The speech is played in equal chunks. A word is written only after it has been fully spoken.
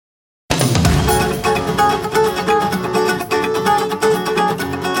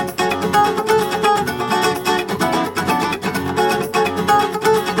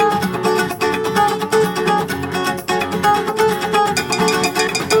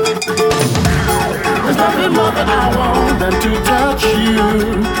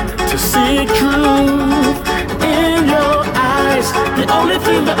only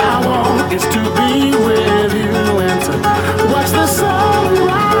thing that I want is to be with you and to watch the sunrise.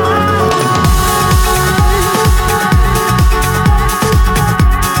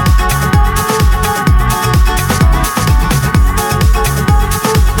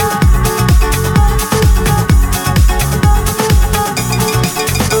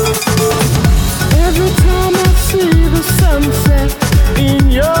 Every time I see the sunset in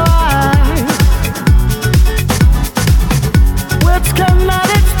your eyes, words cannot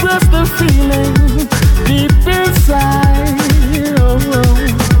express the feeling deep inside. Oh,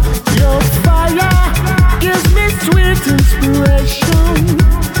 your fire gives me sweet inspiration,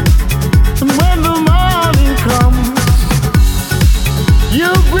 and when the morning comes, you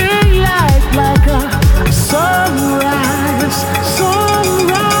bring light like a sunrise, sunrise.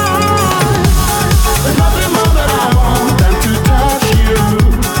 There's nothing more that I want than to touch you,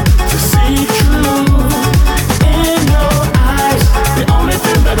 to see true in your eyes. The only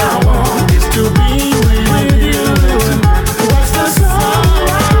thing that I want is to be with you, watch the sunrise.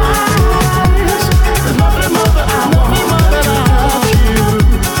 There's nothing more that I want than to touch you,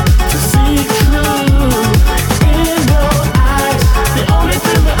 to see true in your eyes. The only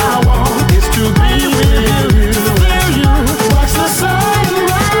thing that I want is to be with you, to feel you, watch the sunrise.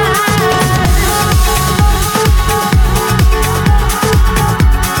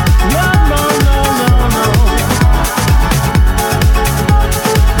 No, no, no, no, no.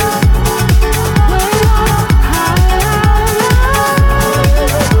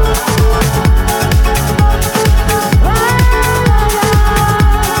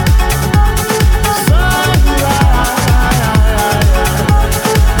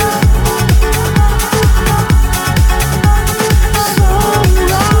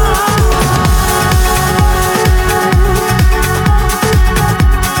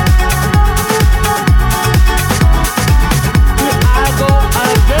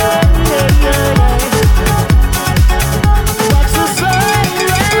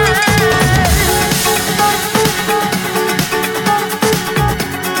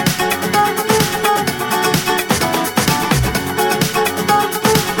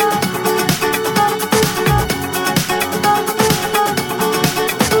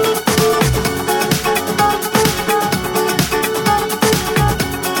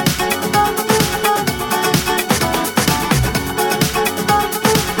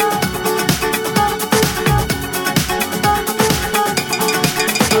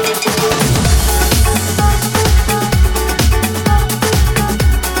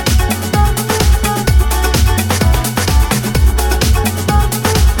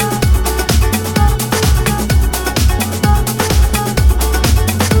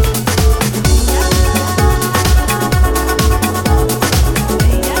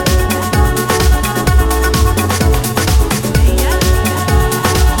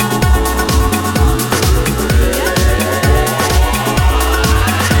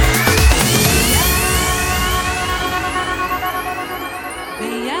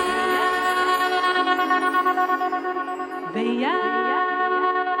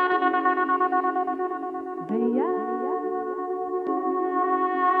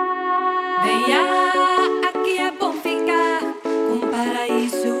 Venha, aqui é bom ficar, um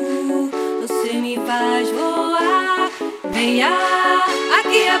paraíso, você me faz voar. Venha,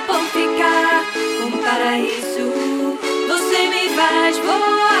 aqui é bom ficar, um paraíso, você me faz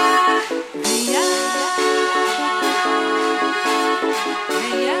voar. Venha,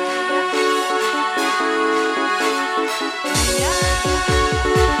 venha, venha.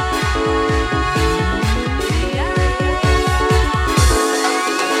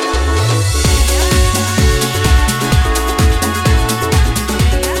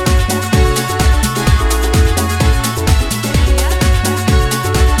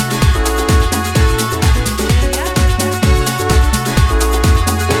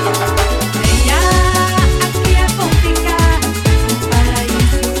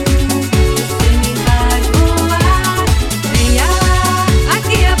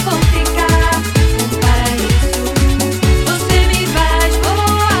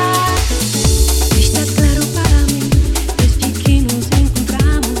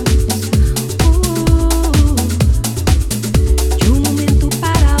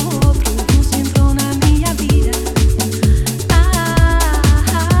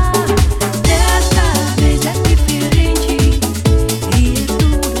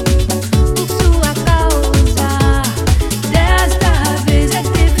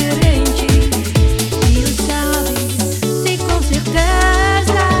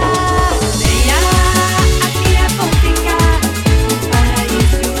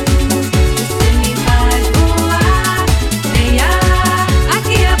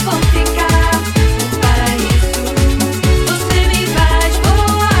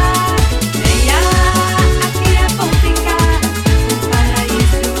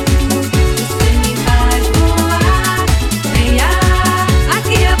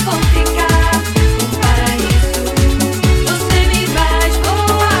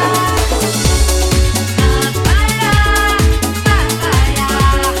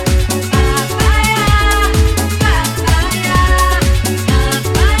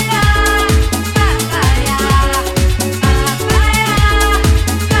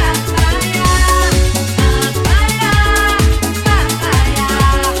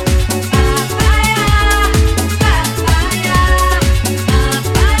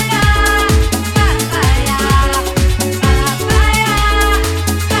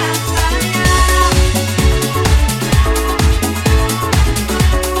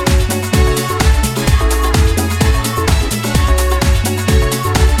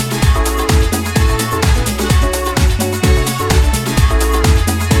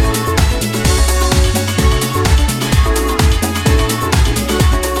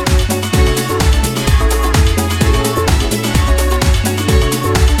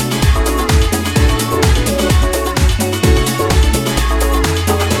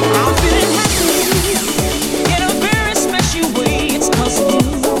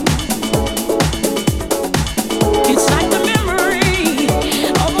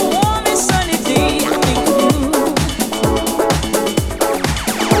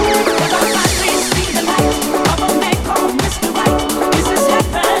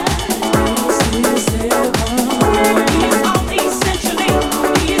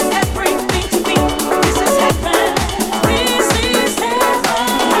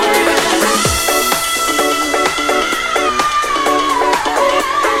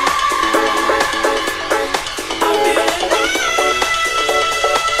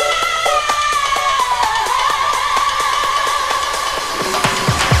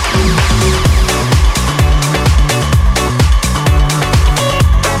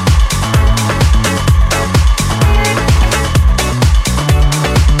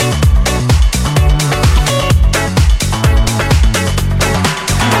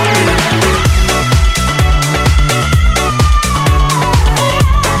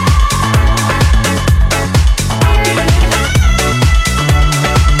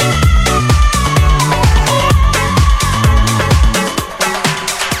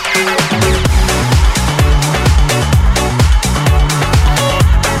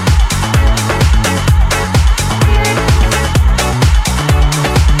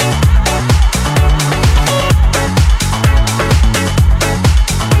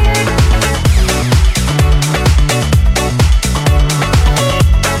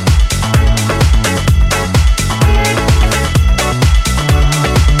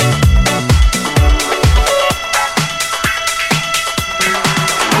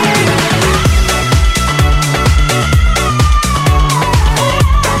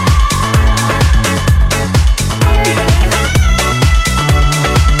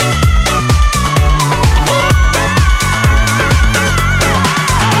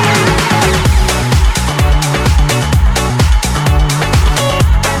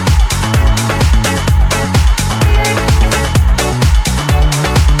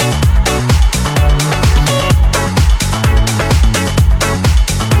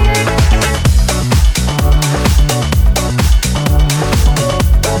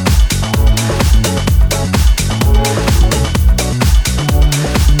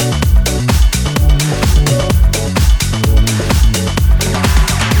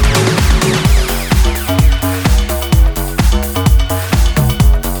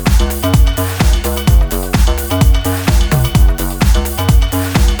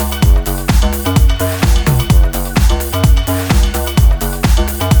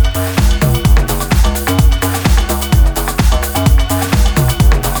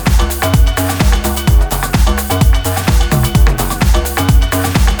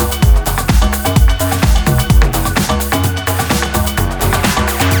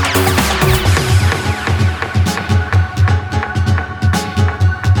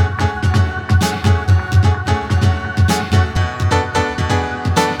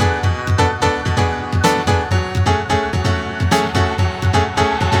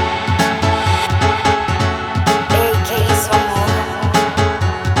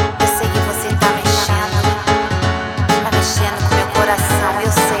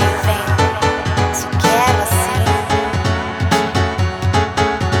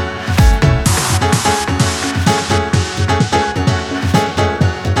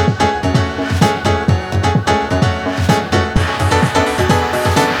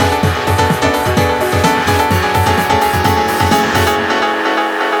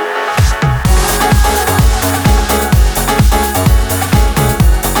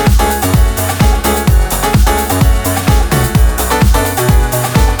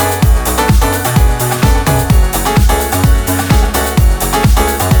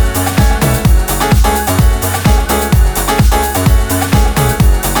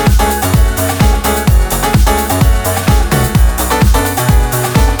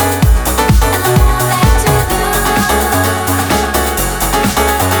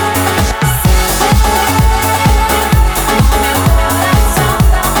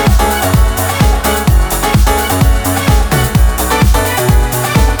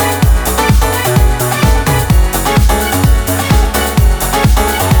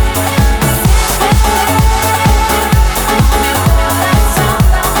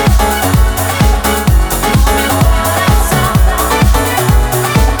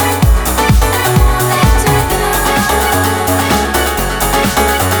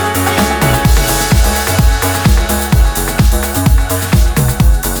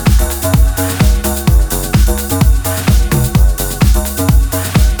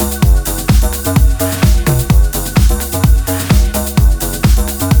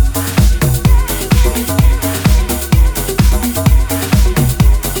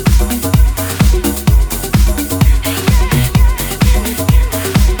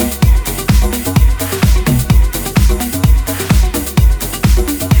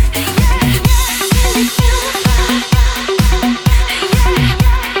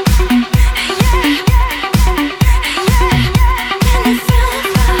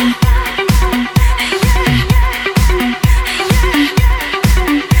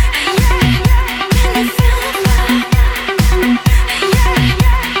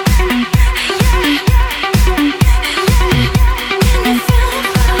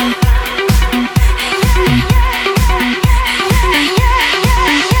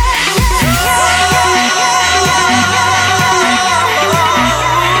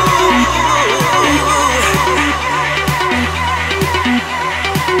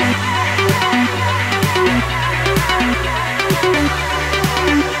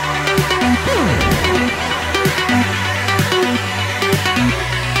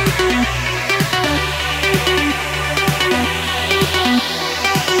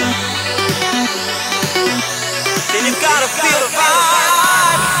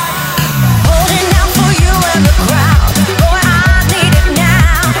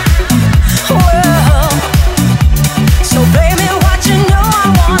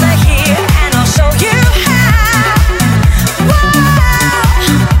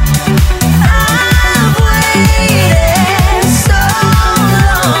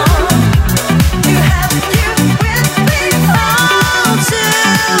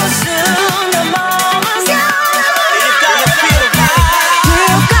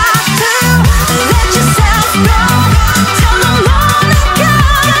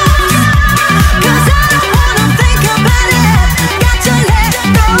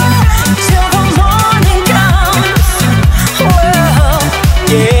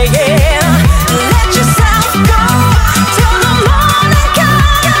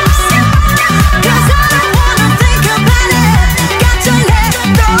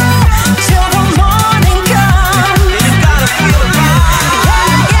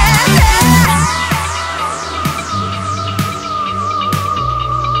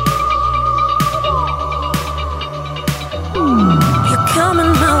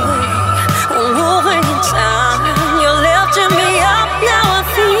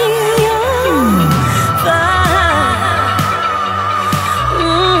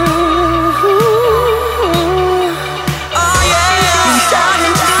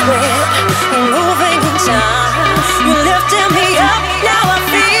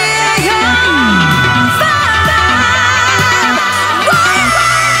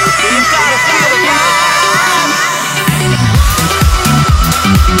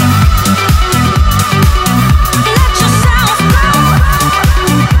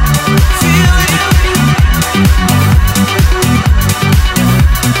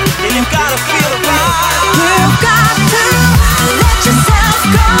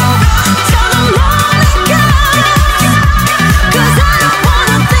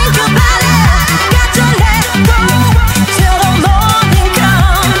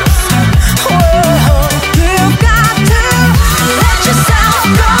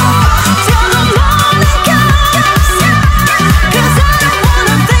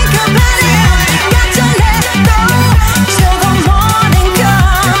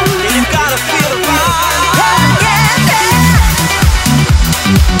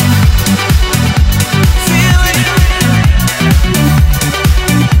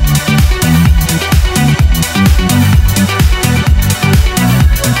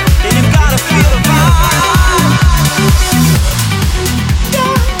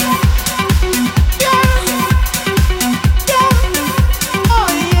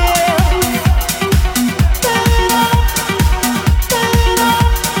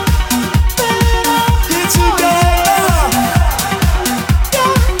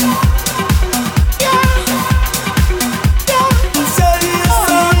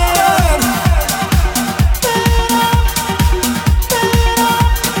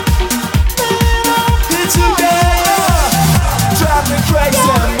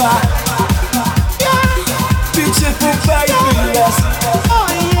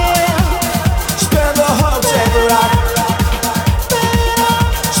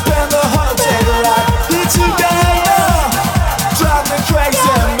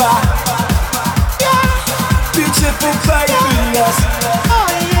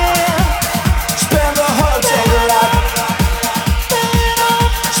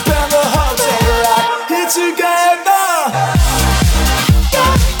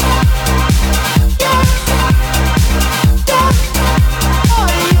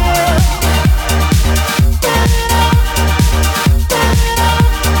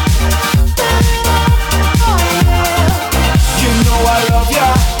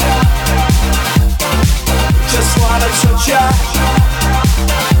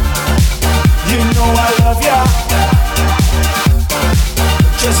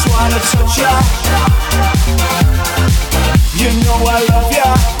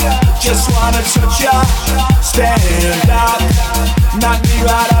 wanna touch ya, stand up, knock me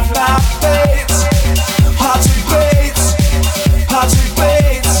right off my feet. Hard to beat, hard to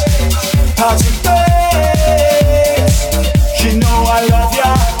beat, hard to beat. You know I love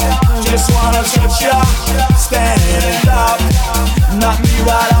ya, just wanna touch ya, stand up, knock me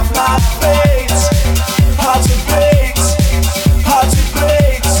right off my feet. Hard to beat, hard to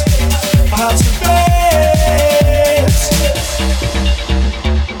beat, hard to beat.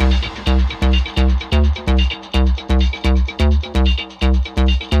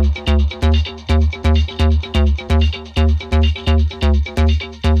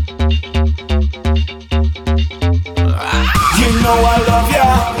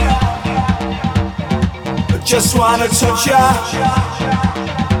 Just wanna touch ya.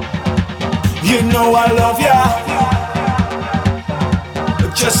 You know I love ya.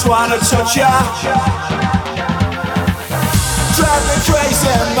 Just wanna touch ya. Drive me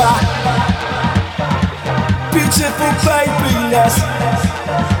crazy, my beautiful baby, let's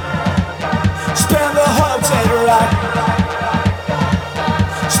spend the whole day right.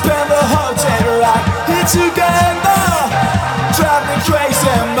 Spend the whole day right here together. Drive me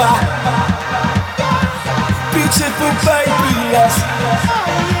crazy, my beautiful baby, let's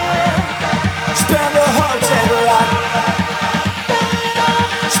spend the whole day right.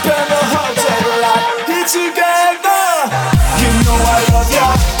 Spend the whole day right here together. You know I love ya.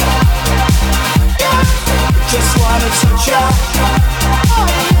 Just wanna touch ya.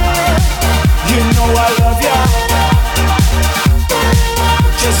 You know I love ya.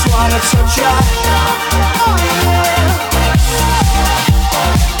 Just wanna touch ya.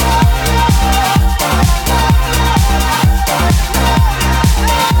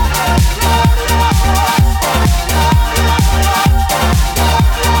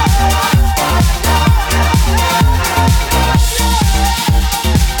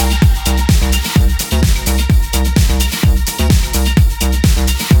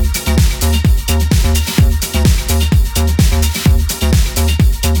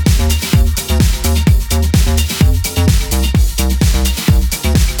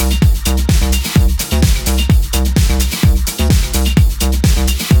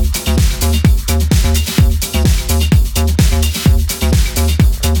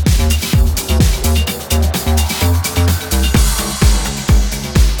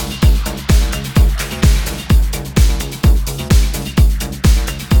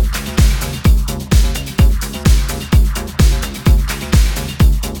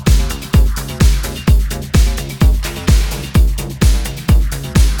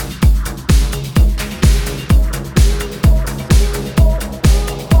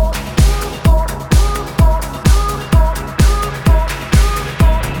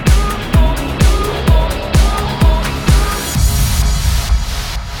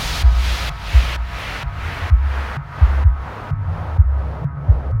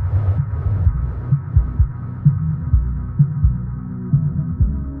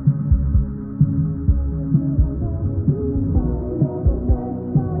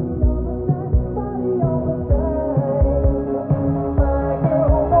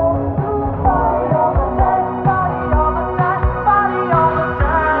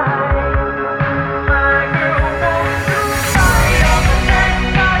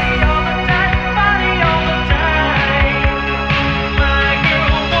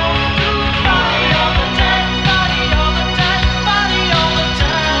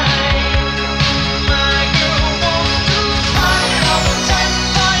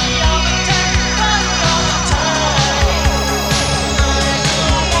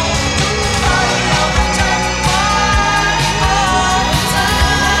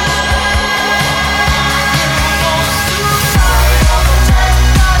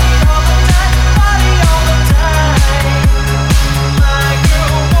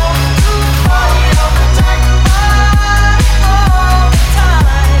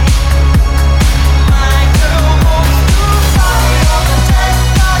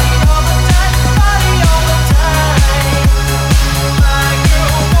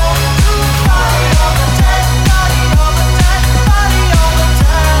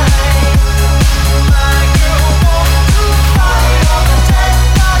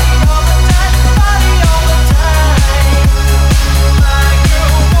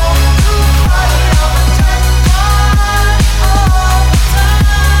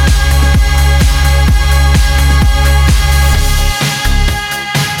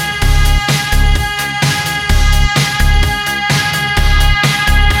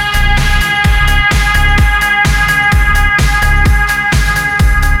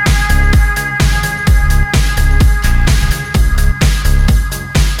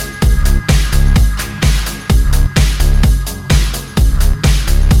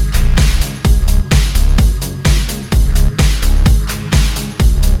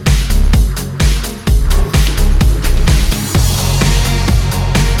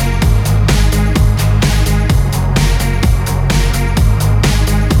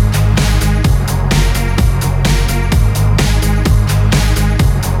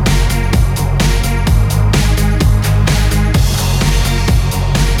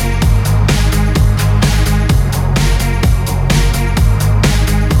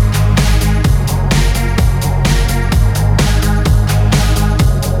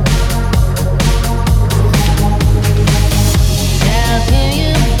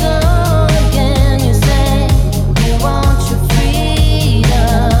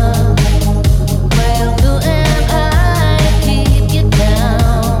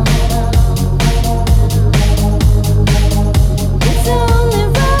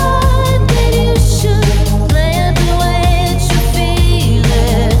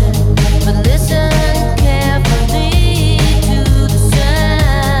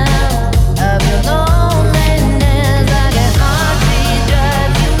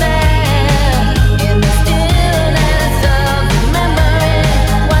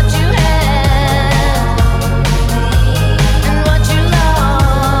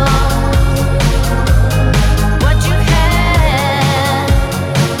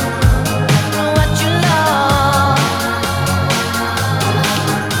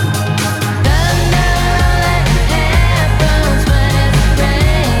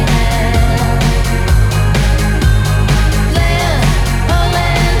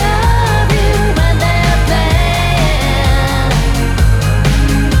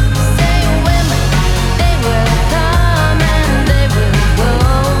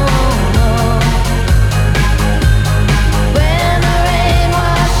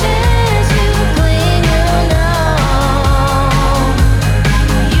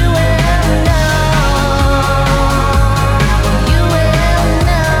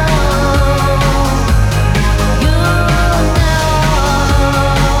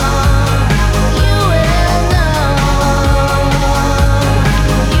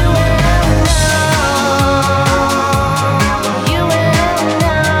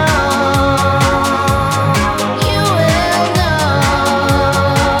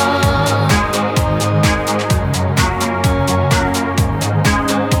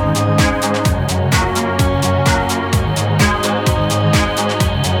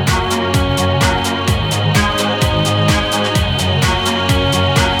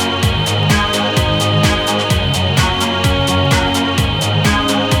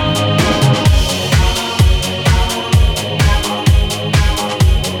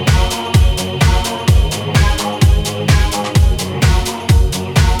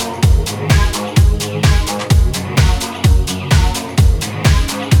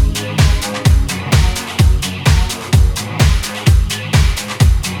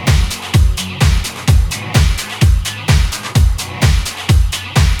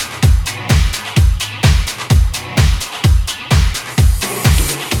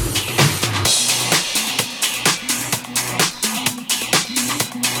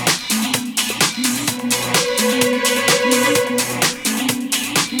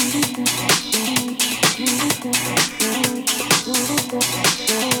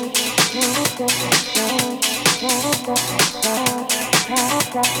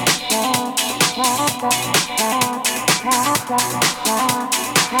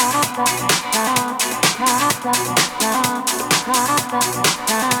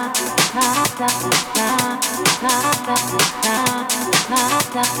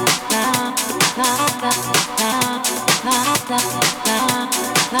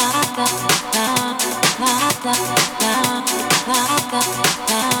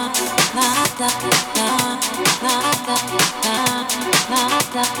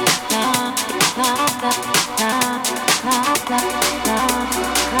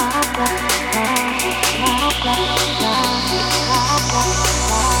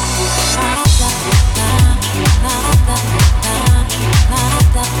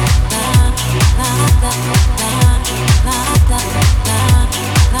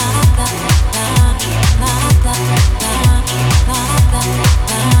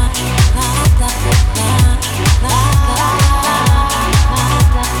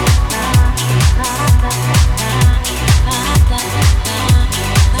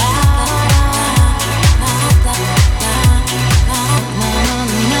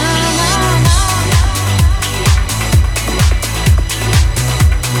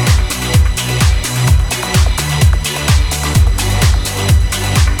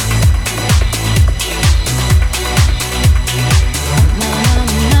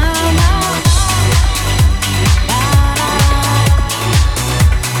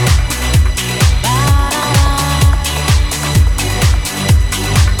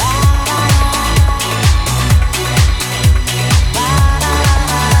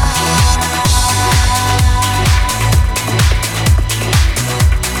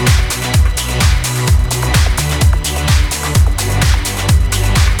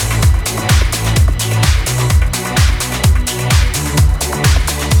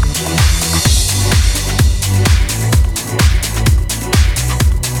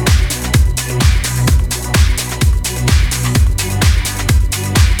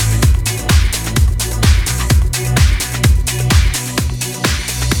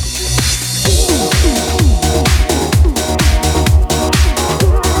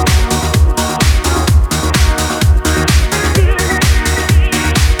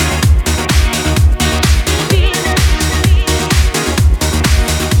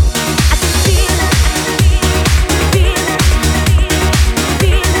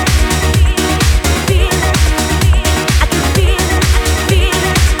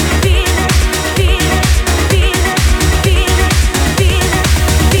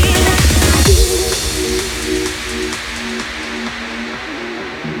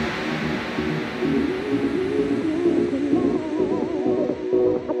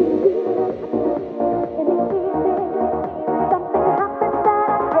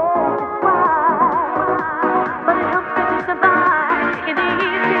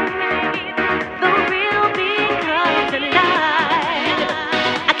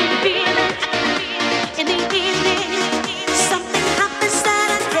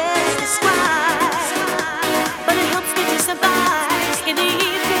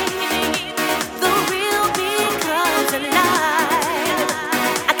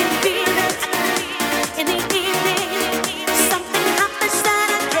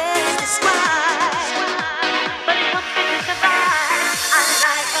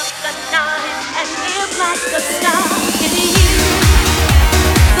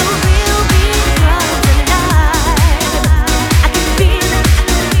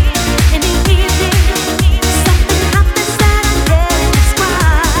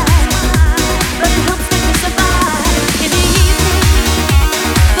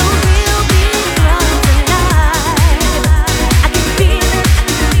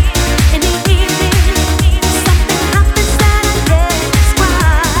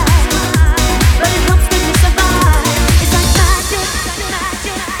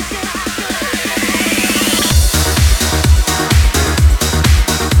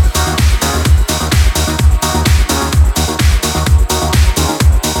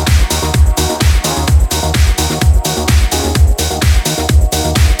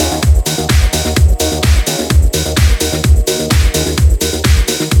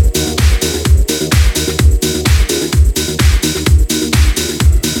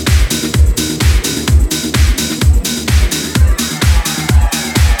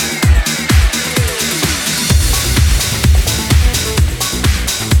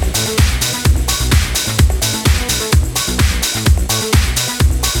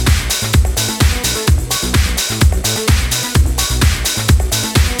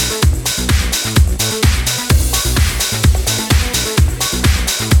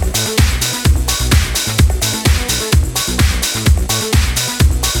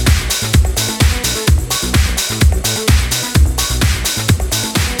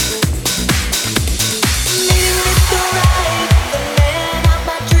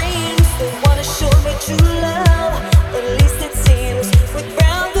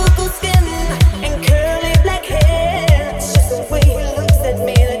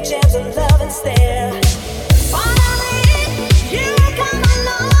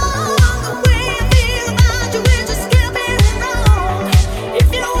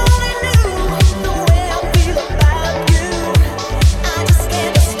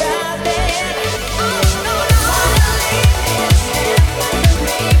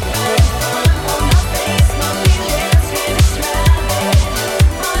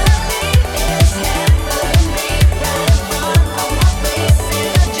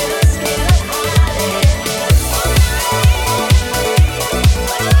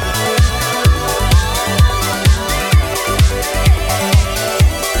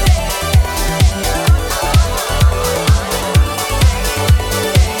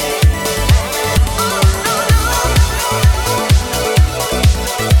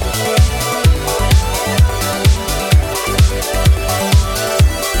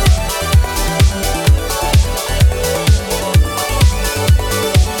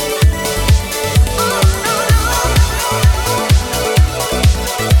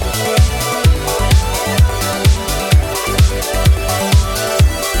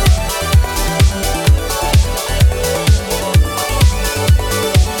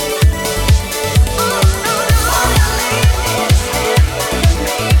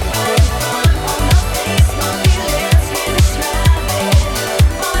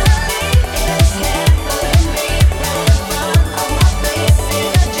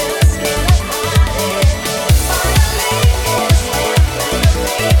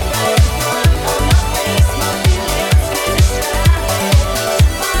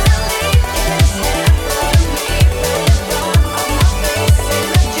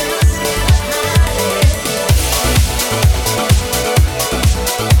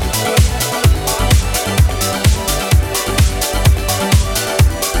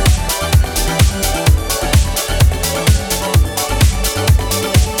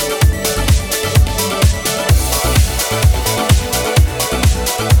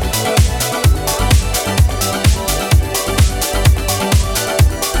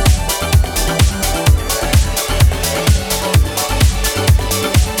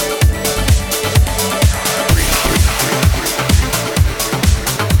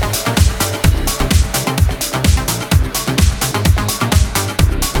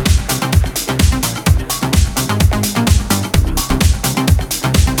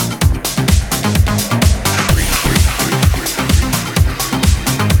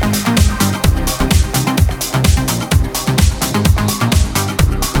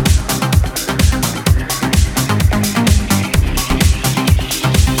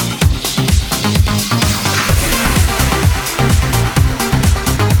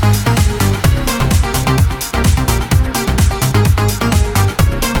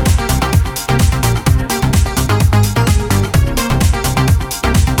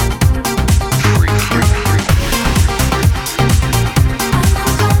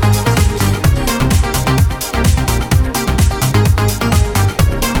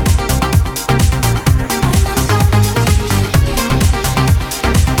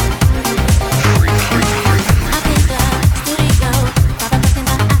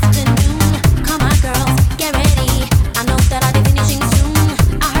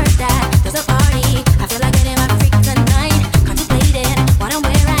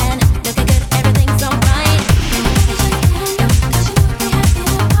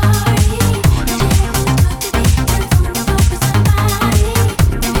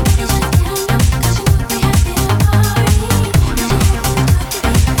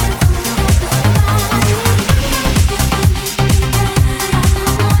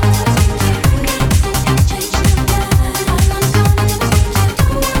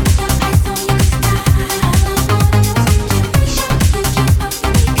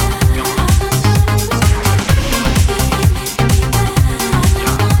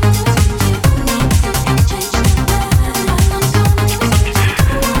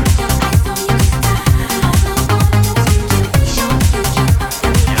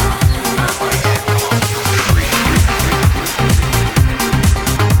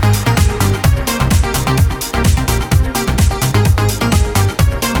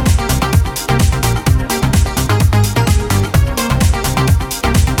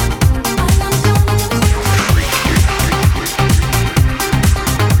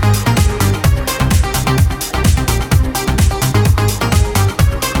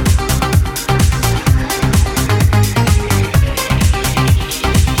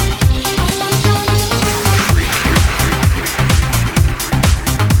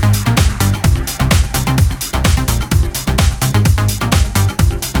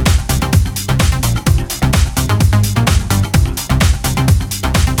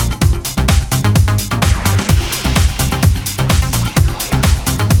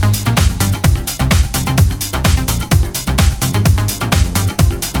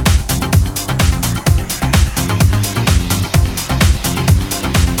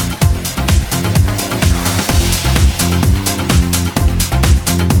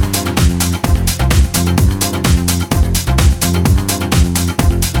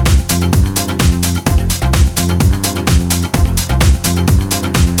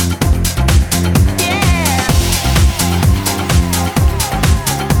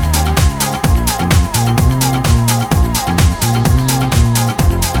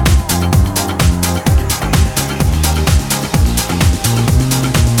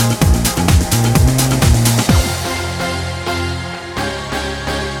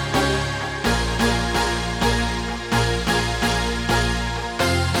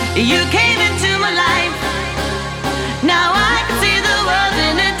 You came into my life. Now I can see the world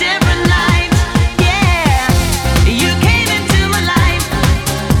in a different light. Yeah, you came into my life.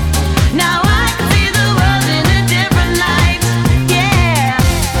 Now I can see the world in a different light. Yeah,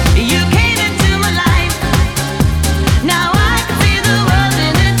 you came into my life. Now I can see the world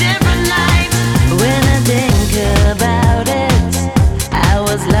in a different light. When I think about it, I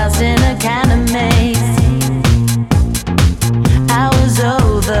was lost in a kind of maze. I was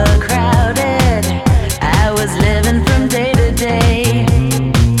overcrowded. I was living from day to day.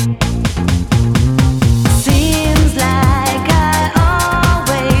 Seems like I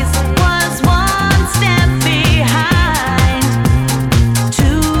always was one step behind.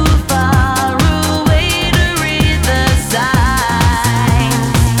 Too far away to read the signs.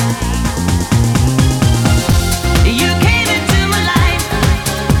 You came into my life.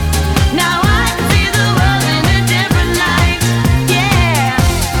 Now I can see the world in a different light. Yeah,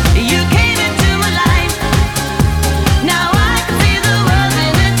 you came into my life. Now I can see the world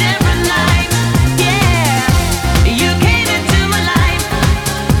in a different light. Yeah, you came into my life.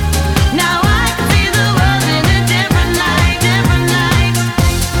 Now I can see the world in a different light, different light.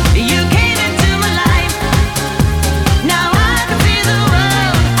 You came into my life. Now I can see the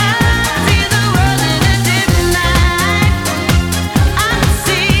world. I can see the world in a different light. I can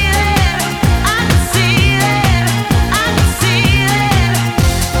see it. I can see it. I can see it.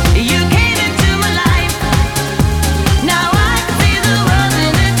 You came into my life. Now I can see the world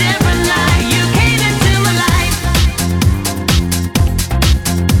in a different light. You came into my life.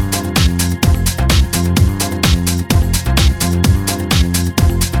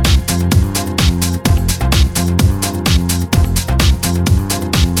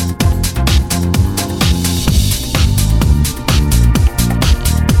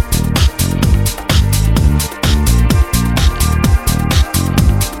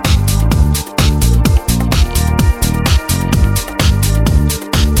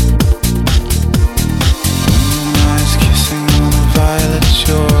 Eyes kissing on a violet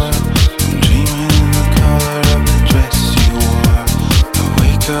shore. I'm dreaming in the color of the dress you wore. I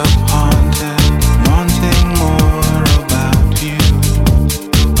wake up haunted, wanting more about you.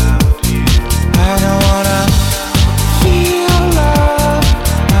 I don't wanna feel love.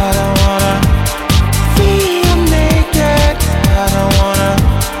 I don't wanna feel naked. I don't wanna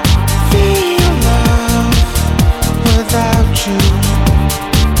feel love without you.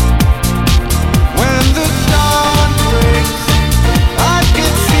 When the dawn breaks, I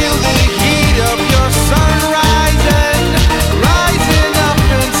can feel the heat of your sun rising, rising up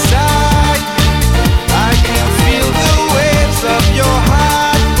inside. I can feel the waves of your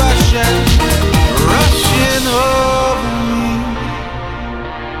heart rushing, rushing over me,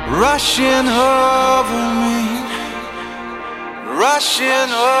 rushing over me,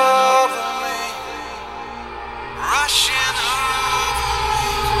 rushing over me, rushing over me.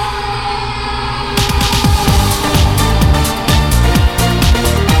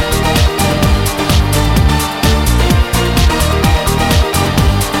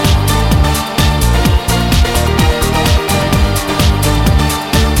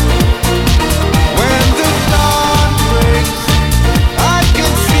 When the dawn breaks, I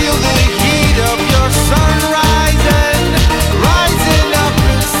can feel the heat of your sun rising, rising up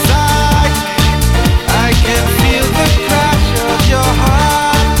inside. I can feel the crash of your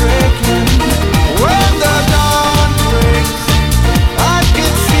heart breaking. When the dawn breaks, I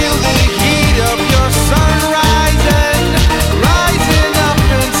can feel the heat of your sun rising, rising up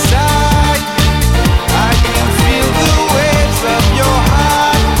inside. I can feel the waves of your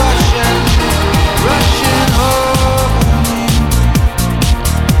heart rushing, rushing over me,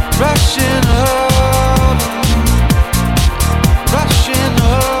 rushing over me, rushing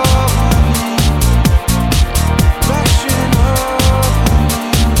over me, rushing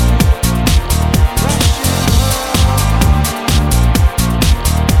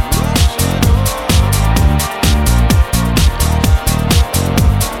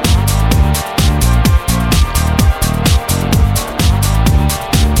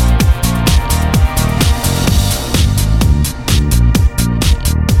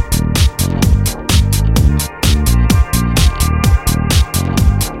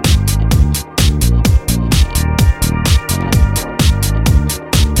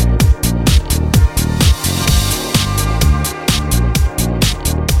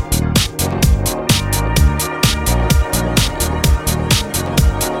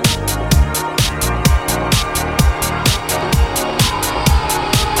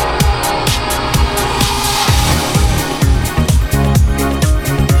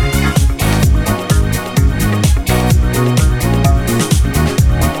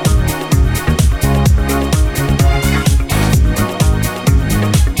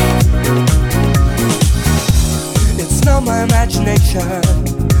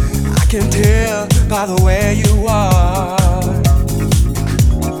passion. I can tell by the way you are.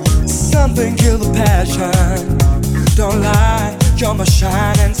 Something killed the passion. Don't lie, you're my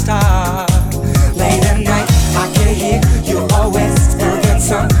shining star. Late at night, I can hear you always spelling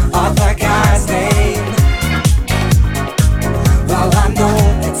some other guy's name. Well, I know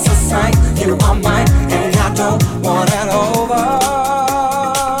it's a sign you are mine, and I don't want it over.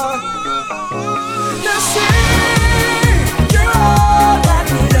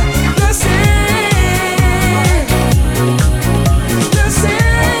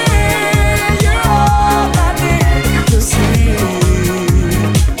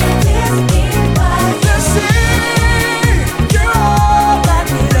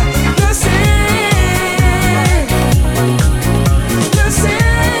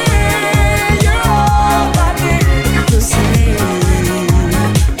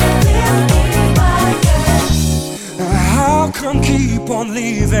 On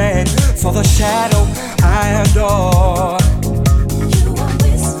leaving for the shadow I adore.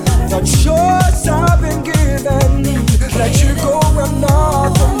 The choice I've been given, let you go and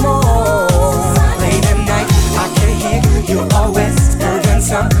nothing more. Late at night, I can hear you always spelling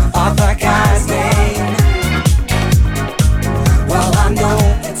some other guy's name. Well, I know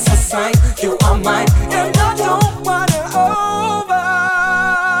it's a sign you are mine, and I don't want it over.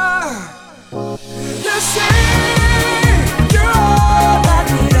 Listen.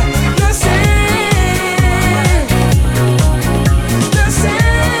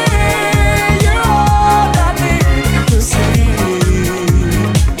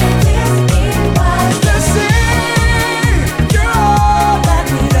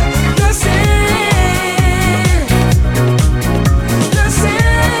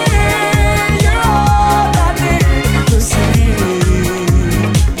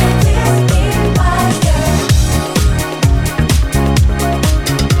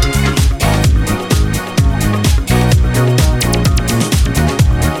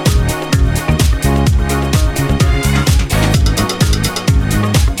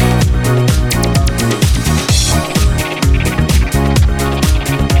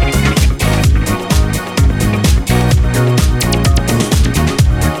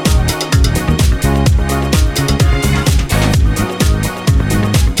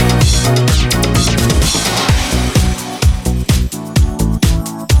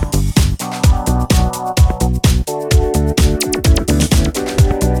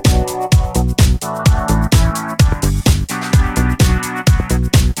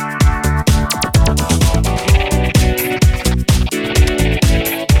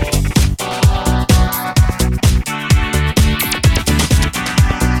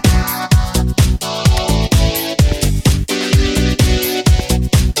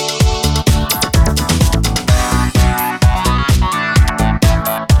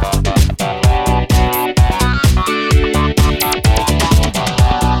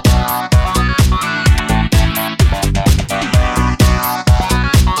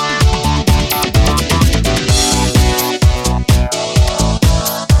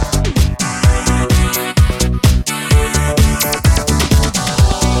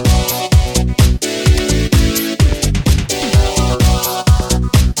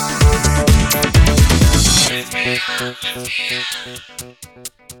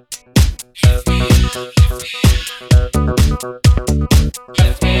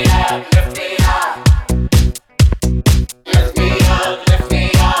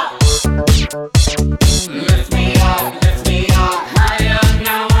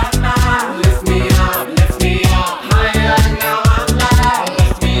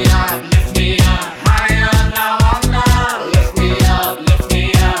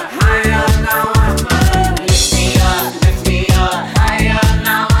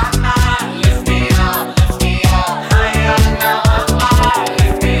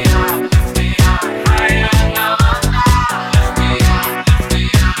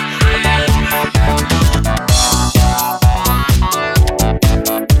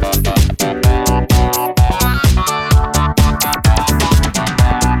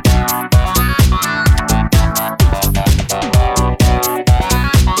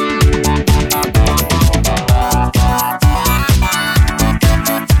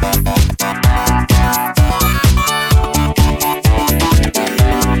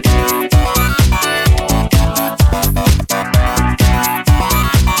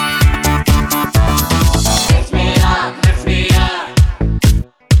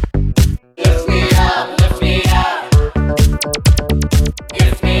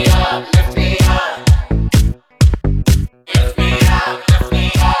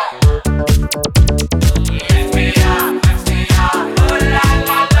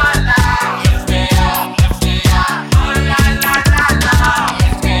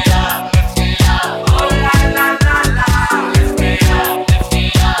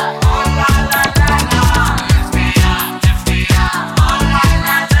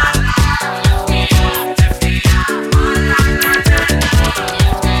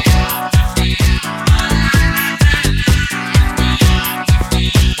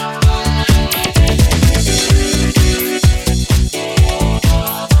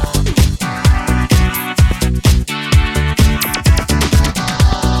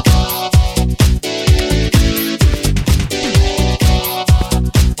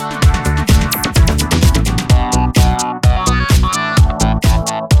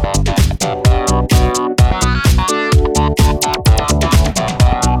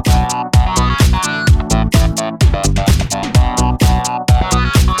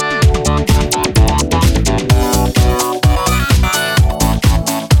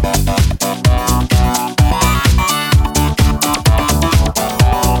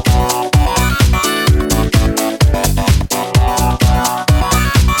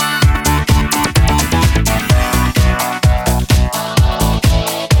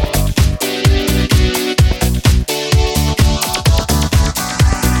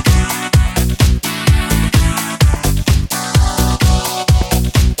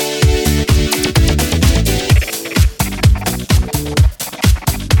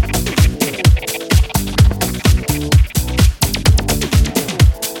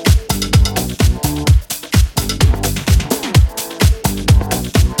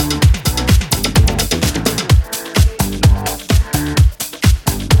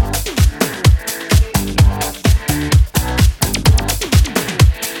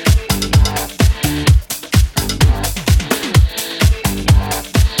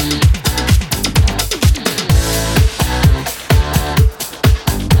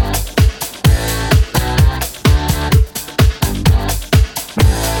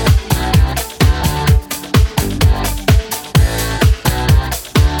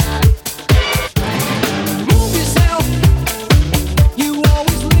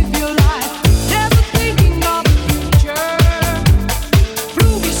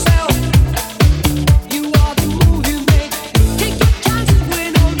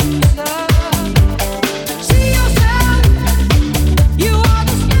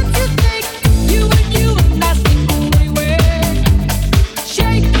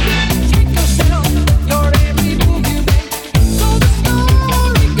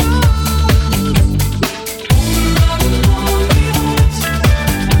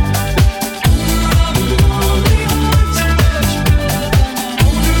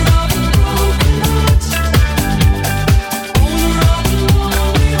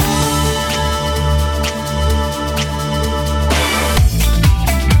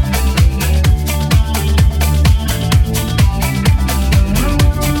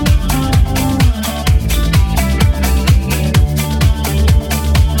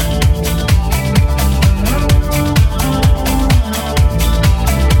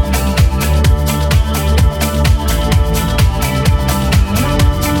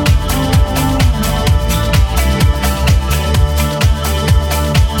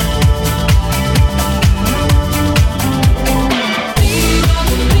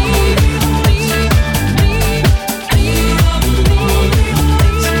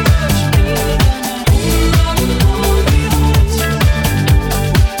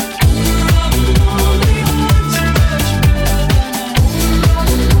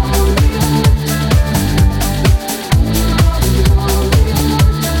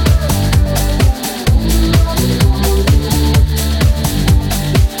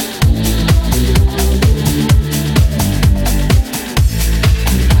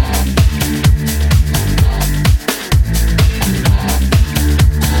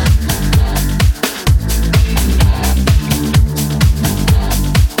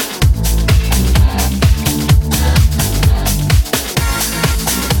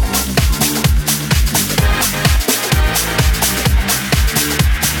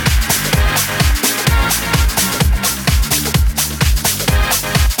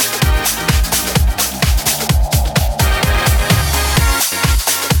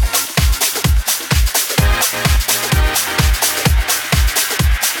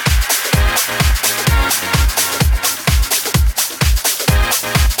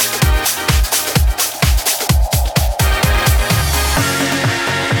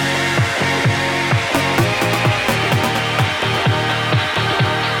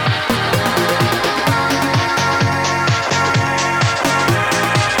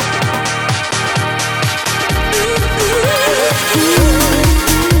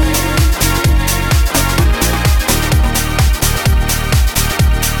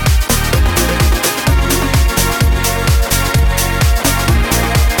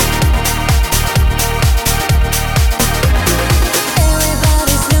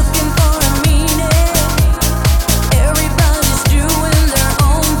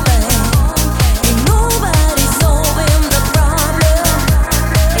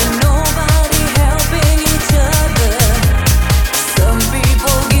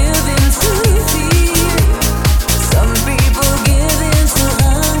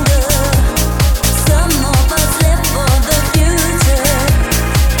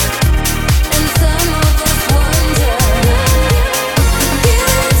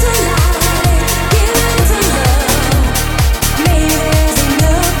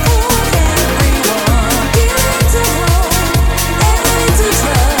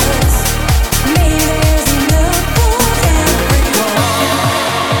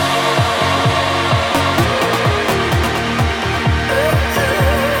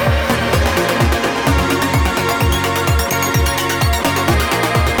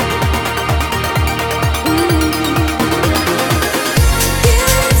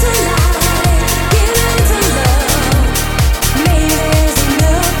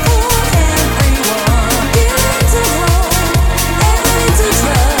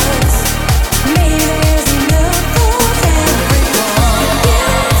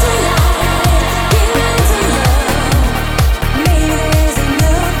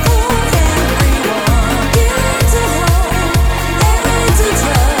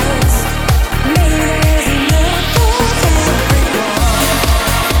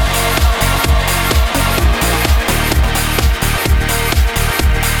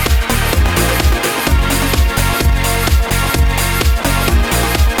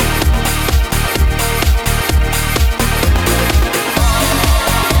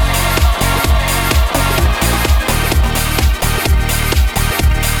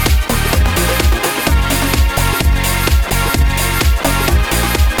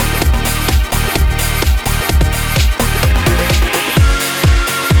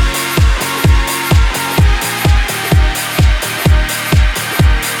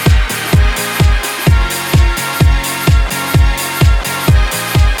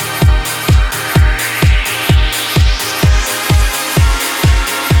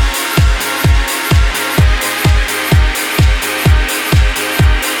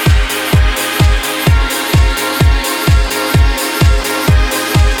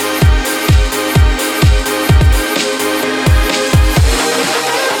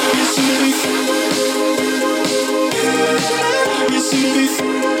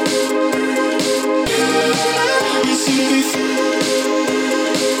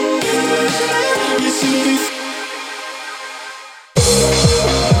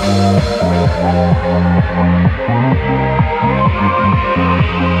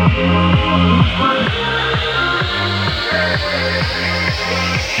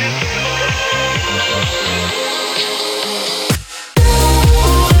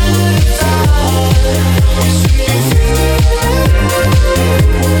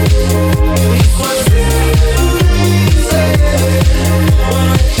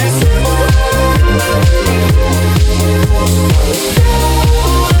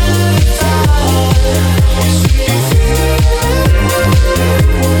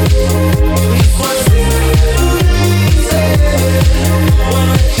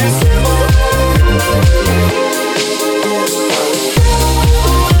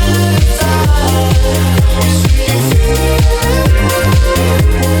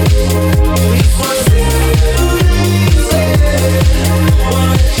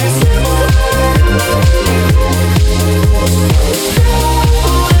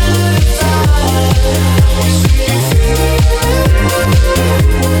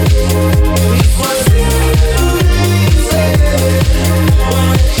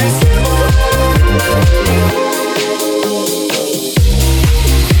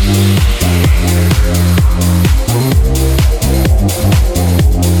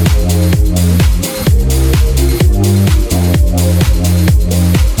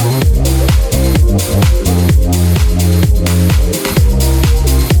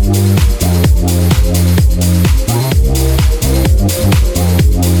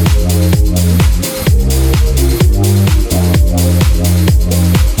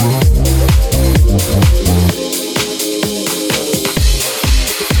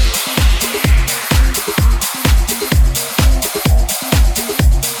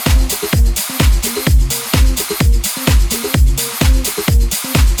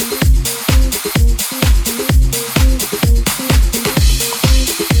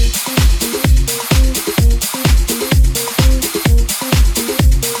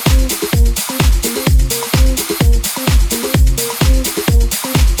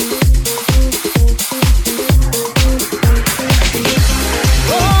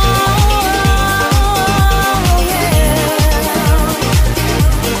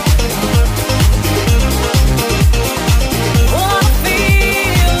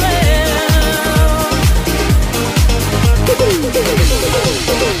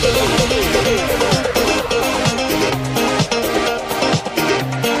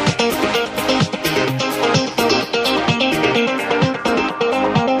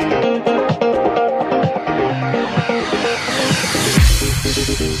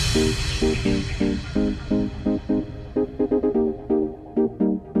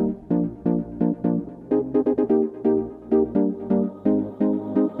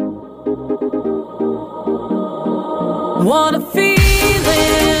 What a feeling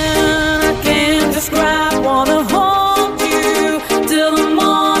I can't describe. Wanna hold you till the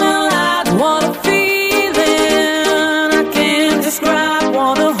morning light. What a feeling I can't describe.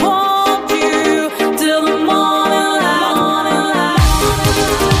 Wanna hold you till the morning light.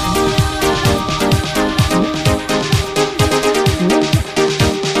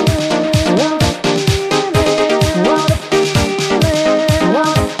 What a feeling, what a feeling, what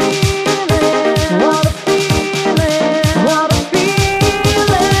a feeling, what a feeling, what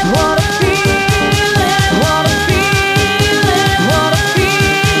a feeling, what a feeling, what a feeling,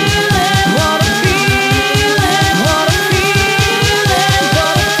 what a feeling, what a feeling,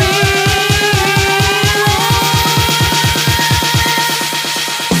 what a feeling,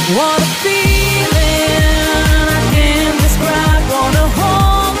 what a feeling I can't describe. Wanna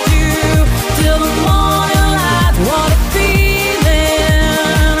hold you till the morning light. What a feeling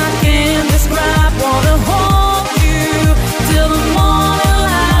I can't describe. Wanna hold you till the morning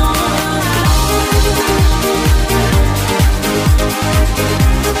light.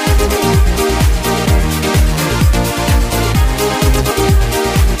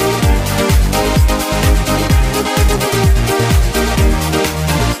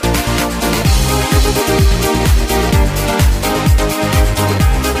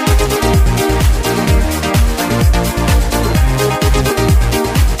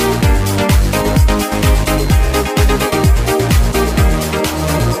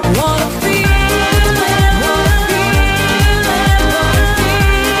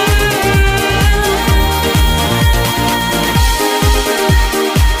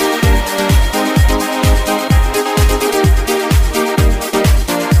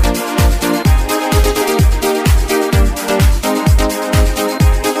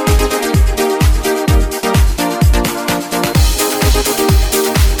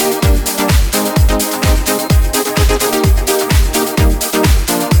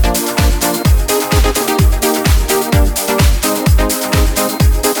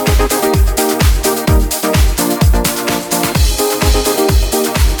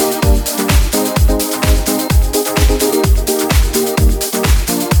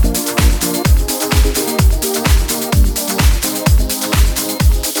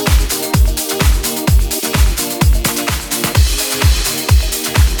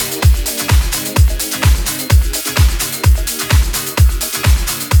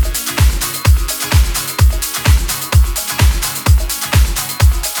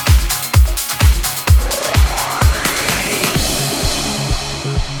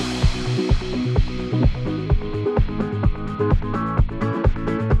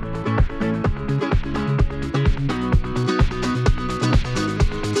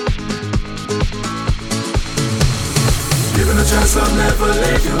 never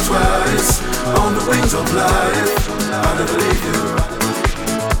leave you twice. On the wings of life, I'll never leave you.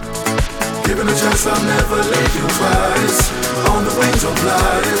 Given a chance, I'll never leave you twice. On the wings of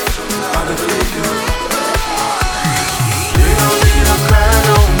life, I'll never leave you. You don't need to cry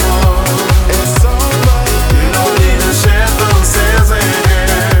no more. It's over. You don't need to shed those tears in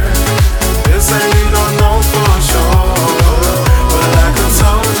here. This ain't you don't know for sure. But like I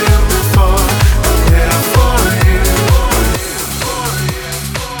told you before, I'm here for you.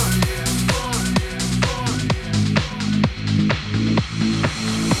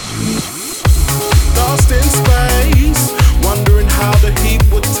 Lost in space, wondering how the heat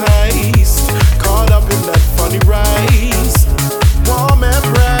would taste. Caught up in that funny race. Warm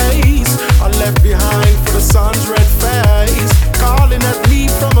embrace, I left behind for the sun's red face. Calling at me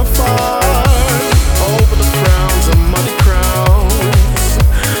from afar. Over the frowns and muddy crowns.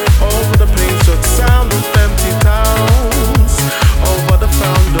 Over the pain-shut sound of empty towns. Over the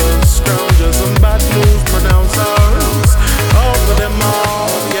founders, scroungers and bad news pronouncers. Over them all,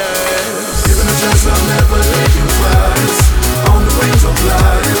 yes. Given a chance, I'll never leave you twice. On the wings of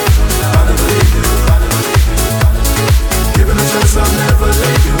life, I'll never leave you. Given a chance, I'll never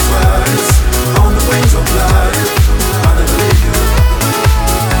leave you twice. On the wings of life, I'll never leave you.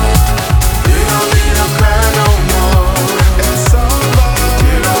 You don't need to cry no more. It's over.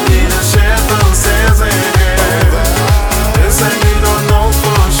 You don't need to shed those tears in here. This ain't you don't know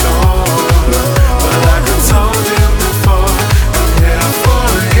for sure. But like I told you before, I'm here for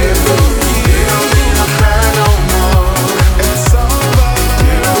you. You don't need to cry no more. It's over.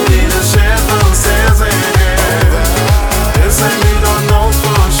 You don't need to shed those tears in here. This ain't you don't know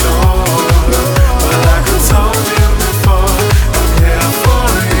for sure. But like I told you before, I'm here for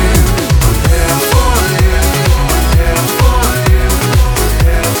you. I'm here for you. I'm here for you. I'm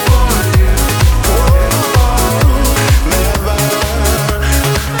here for you. Never.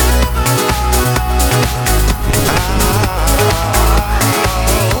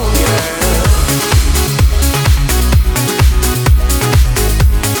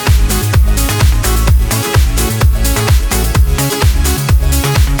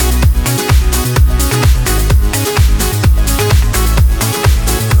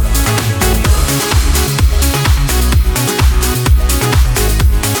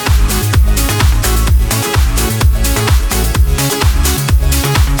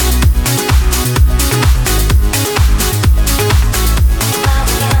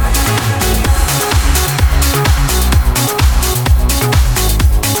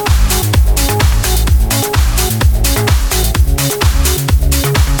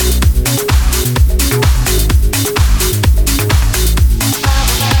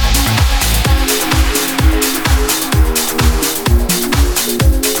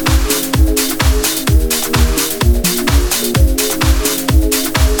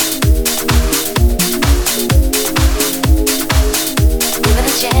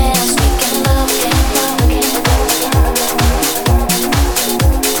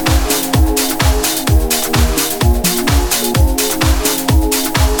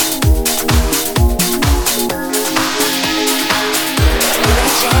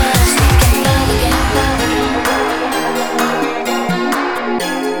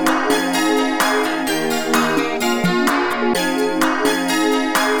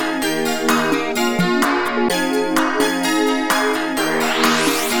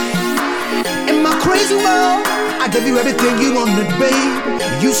 In my crazy world, I gave you everything you wanted, babe.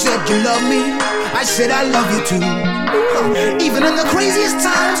 You said you love me, I said I love you too. Even in the craziest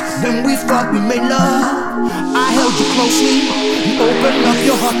times, when we fought, we made love. I held you closely, you opened up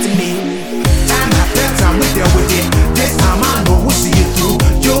your heart to me. Time after time we dealt with it. This time I know we'll see it through.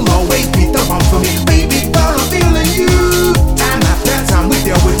 You'll always be the one for me, baby girl, I'm feeling you. Time after time we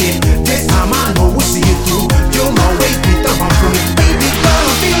dealt with it. This time I know we'll see it through. You'll always be the one for me, baby girl,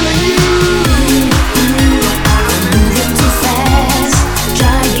 I'm feeling you. Moving too fast,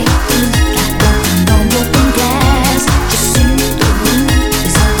 try to get through like walking on broken glass. Just sing through,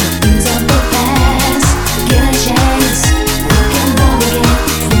 there's all the things of the past. Get a chance, we can love again,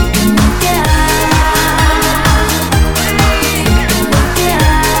 we can work it out. We can work it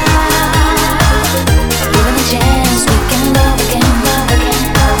out. Given a chance, we can love again, love again,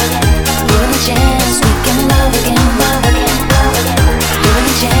 love again. Given a chance, we can love again, love again, love again. Given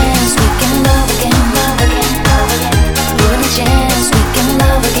a chance, we can love again, love again, love again. Given a chance, we can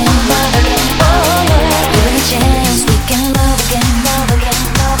love again, love again. Oh yeah. Given a chance, we can love again, love again,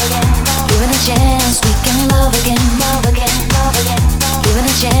 love again. Given a chance, we can love again, love again, love again. Given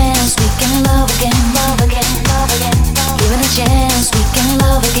a chance, we can love again, love again, love again. Given a chance, we can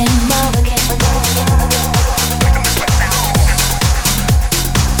love again, love again.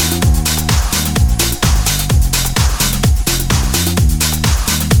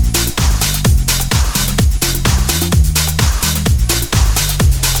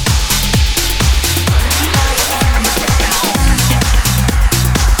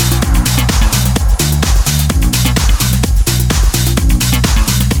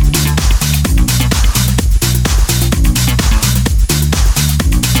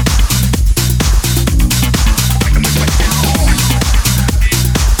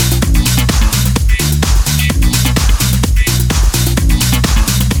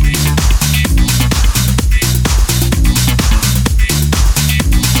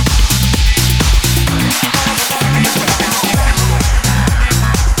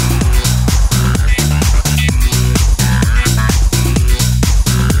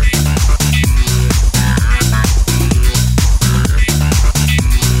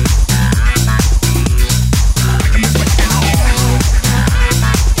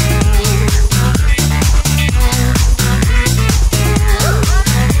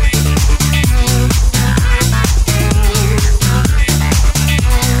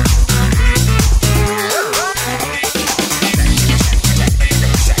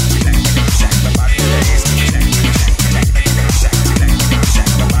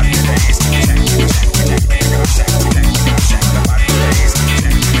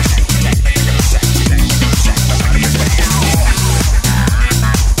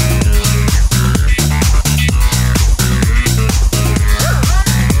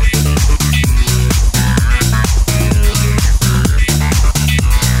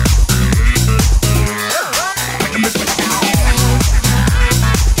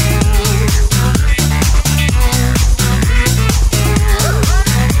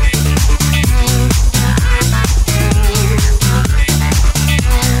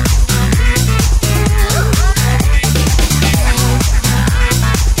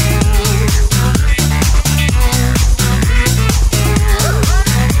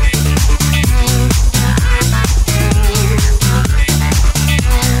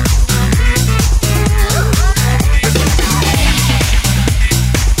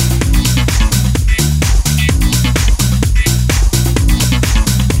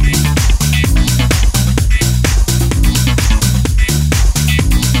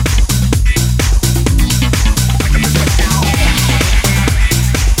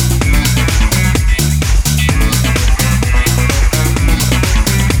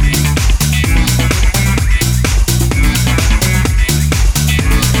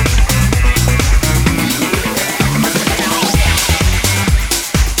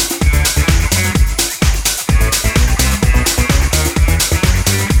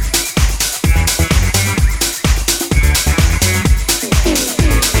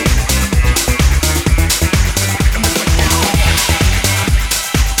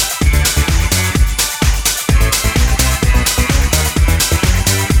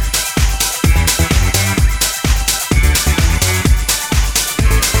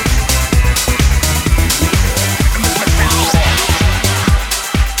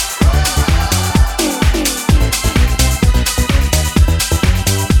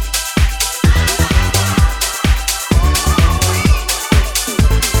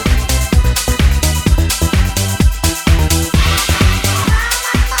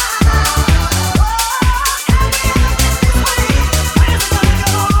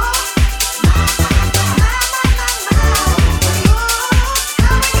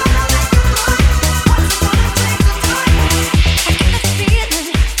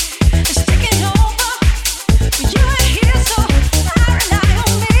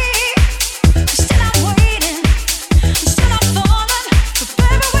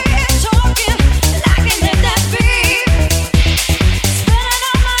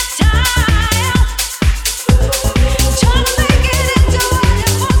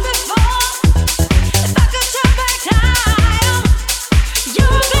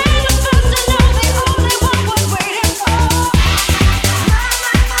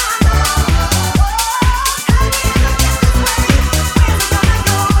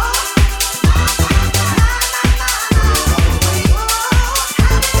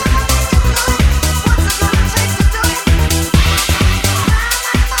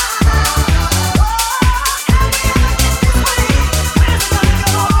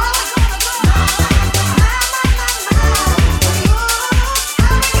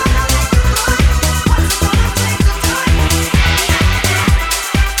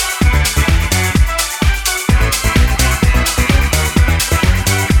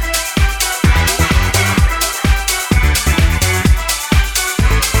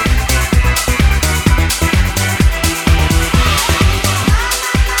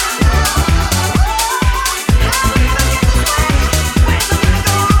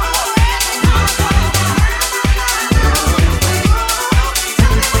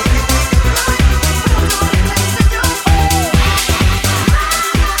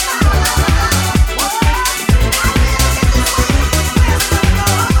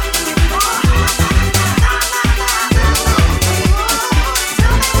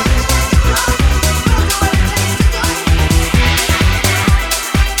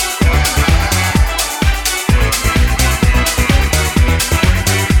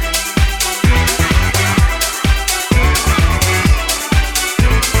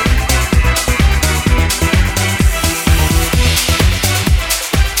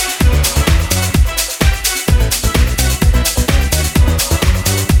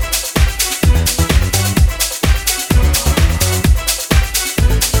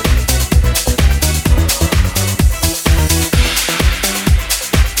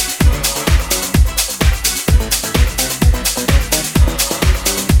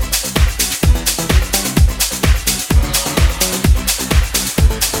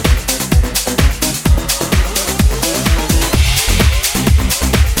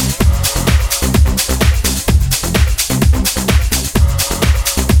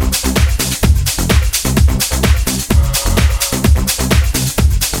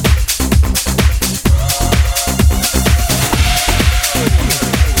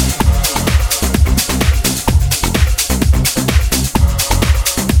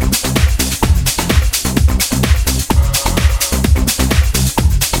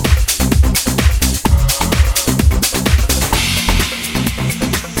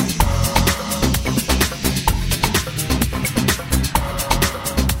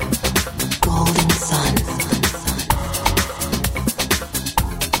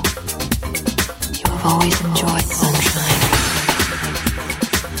 always enjoyed sunshine,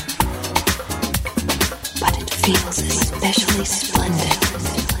 but it feels especially splendid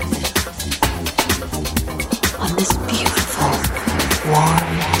on this beautiful,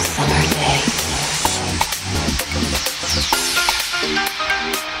 warm summer day.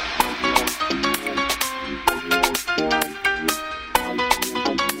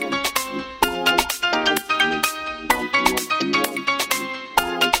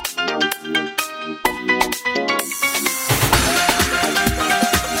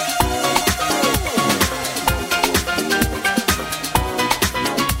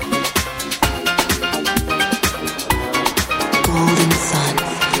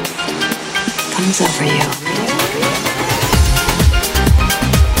 Over you.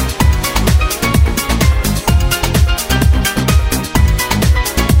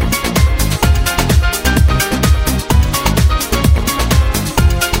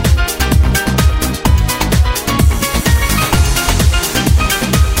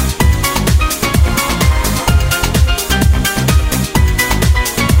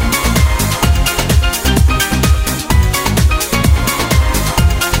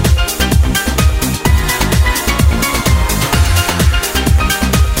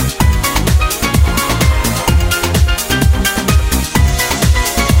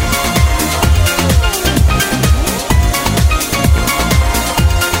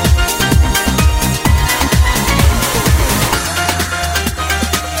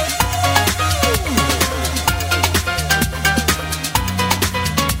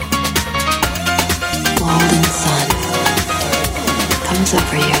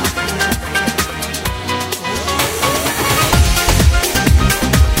 Over you.